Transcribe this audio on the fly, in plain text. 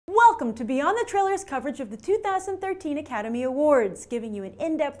Welcome to Beyond the Trailers coverage of the 2013 Academy Awards, giving you an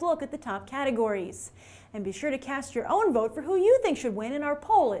in-depth look at the top categories. And be sure to cast your own vote for who you think should win in our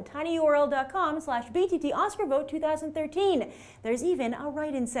poll at tinyurl.com/BTT Oscar Vote 2013. There's even a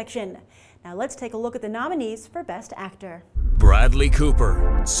write-in section. Now let's take a look at the nominees for Best Actor. Bradley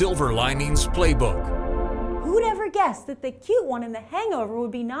Cooper, Silver Linings Playbook. Who'd ever guessed that the cute one in The Hangover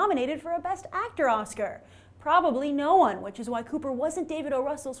would be nominated for a Best Actor Oscar? Probably no one, which is why Cooper wasn't David O.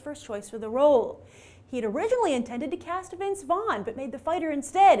 Russell's first choice for the role. He had originally intended to cast Vince Vaughn, but made The Fighter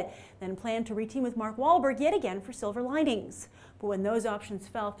instead, then planned to reteam with Mark Wahlberg yet again for Silver Linings. But when those options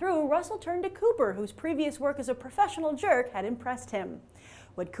fell through, Russell turned to Cooper, whose previous work as a professional jerk had impressed him.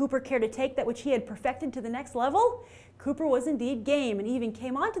 Would Cooper care to take that which he had perfected to the next level? Cooper was indeed game and even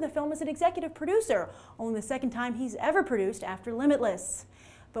came onto the film as an executive producer, only the second time he's ever produced after Limitless.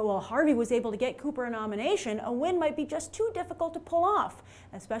 But while Harvey was able to get Cooper a nomination, a win might be just too difficult to pull off,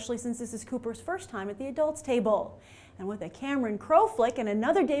 especially since this is Cooper's first time at the adults table. And with a Cameron Crowe flick and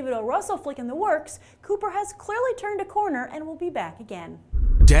another David O. Russell flick in the works, Cooper has clearly turned a corner and will be back again.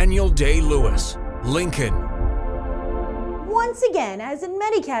 Daniel Day-Lewis, Lincoln. Once again, as in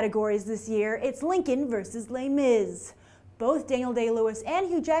many categories this year, it's Lincoln versus Les Mis. Both Daniel Day-Lewis and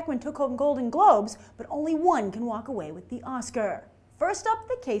Hugh Jackman took home Golden Globes, but only one can walk away with the Oscar. First up,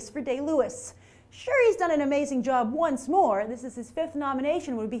 the case for Day-Lewis. Sure, he's done an amazing job once more. This is his fifth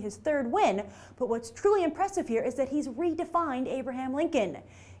nomination, would be his third win. But what's truly impressive here is that he's redefined Abraham Lincoln.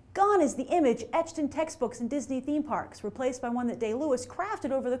 Gone is the image etched in textbooks and Disney theme parks, replaced by one that Day-Lewis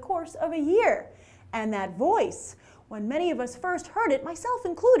crafted over the course of a year. And that voice. When many of us first heard it, myself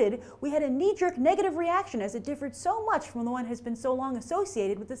included, we had a knee-jerk negative reaction as it differed so much from the one has been so long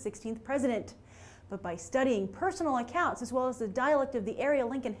associated with the 16th president. But by studying personal accounts as well as the dialect of the area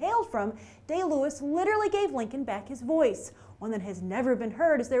Lincoln hailed from, Day-Lewis literally gave Lincoln back his voice, one that has never been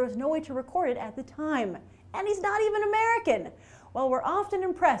heard as there was no way to record it at the time. And he's not even American. While we're often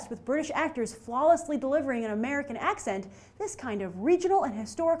impressed with British actors flawlessly delivering an American accent, this kind of regional and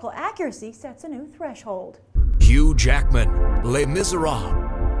historical accuracy sets a new threshold. Hugh Jackman, Les Miserables.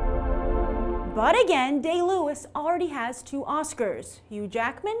 But again, Day-Lewis already has 2 Oscars. Hugh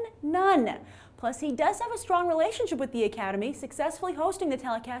Jackman, none. Plus, he does have a strong relationship with the Academy, successfully hosting the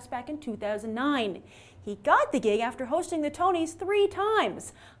telecast back in 2009. He got the gig after hosting the Tonys 3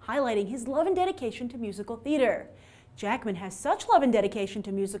 times, highlighting his love and dedication to musical theater. Jackman has such love and dedication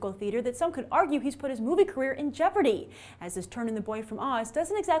to musical theater that some could argue he's put his movie career in jeopardy, as his turn in The Boy from Oz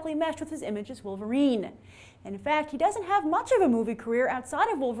doesn't exactly mesh with his image as Wolverine. In fact, he doesn't have much of a movie career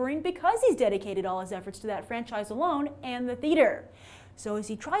outside of Wolverine because he's dedicated all his efforts to that franchise alone and the theater. So as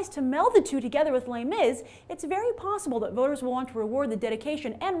he tries to meld the two together with Les Mis, it's very possible that voters will want to reward the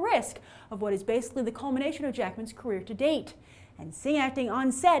dedication and risk of what is basically the culmination of Jackman's career to date. And sing acting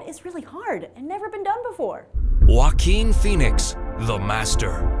on set is really hard and never been done before. Joaquin Phoenix, The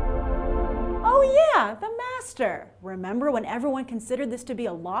Master. Oh yeah, The Master. Remember when everyone considered this to be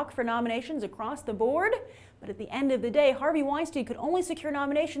a lock for nominations across the board? But at the end of the day, Harvey Weinstein could only secure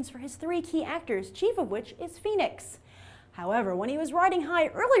nominations for his 3 key actors, chief of which is Phoenix. However, when he was riding high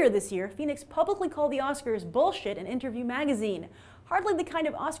earlier this year, Phoenix publicly called the Oscars bullshit in Interview magazine. Hardly the kind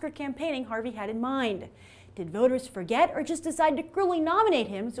of Oscar campaigning Harvey had in mind. Did voters forget or just decide to cruelly nominate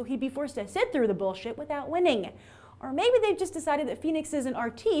him so he'd be forced to sit through the bullshit without winning? Or maybe they've just decided that Phoenix is an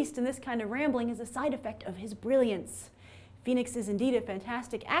artiste and this kind of rambling is a side effect of his brilliance. Phoenix is indeed a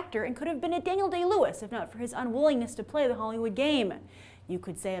fantastic actor and could have been a Daniel Day-Lewis if not for his unwillingness to play the Hollywood game. You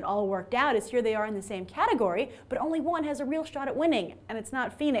could say it all worked out as here they are in the same category, but only one has a real shot at winning, and it's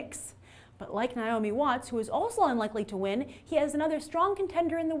not Phoenix. But like Naomi Watts, who is also unlikely to win, he has another strong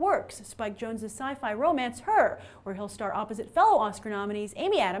contender in the works, Spike Jonze's sci-fi romance Her, where he'll star opposite fellow Oscar nominees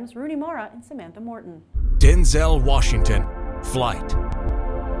Amy Adams, Rooney Mara, and Samantha Morton. Denzel Washington, Flight.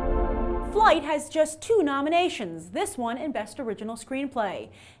 Flight has just 2 nominations, this one in Best Original Screenplay.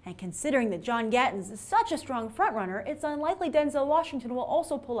 And considering that John Gatins is such a strong frontrunner, it's unlikely Denzel Washington will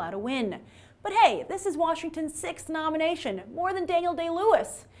also pull out a win. But hey, this is Washington's 6th nomination, more than Daniel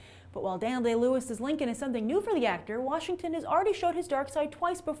Day-Lewis. But while Daniel Day-Lewis's Lincoln is something new for the actor, Washington has already showed his dark side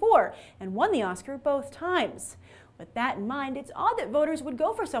twice before and won the Oscar both times. With that in mind, it's odd that voters would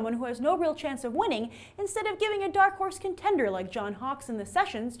go for someone who has no real chance of winning instead of giving a dark horse contender like John Hawkes in The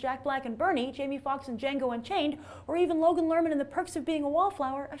Sessions, Jack Black and Bernie, Jamie Foxx in Django Unchained, or even Logan Lerman in The Perks of Being a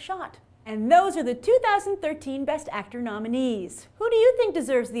Wallflower a shot. And those are the 2013 Best Actor nominees. Who do you think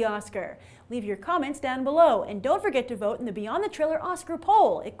deserves the Oscar? Leave your comments down below, and don't forget to vote in the Beyond the Trailer Oscar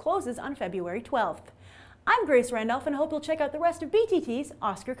poll. It closes on February 12th. I'm Grace Randolph, and I hope you'll check out the rest of BTT's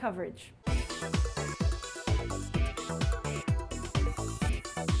Oscar coverage.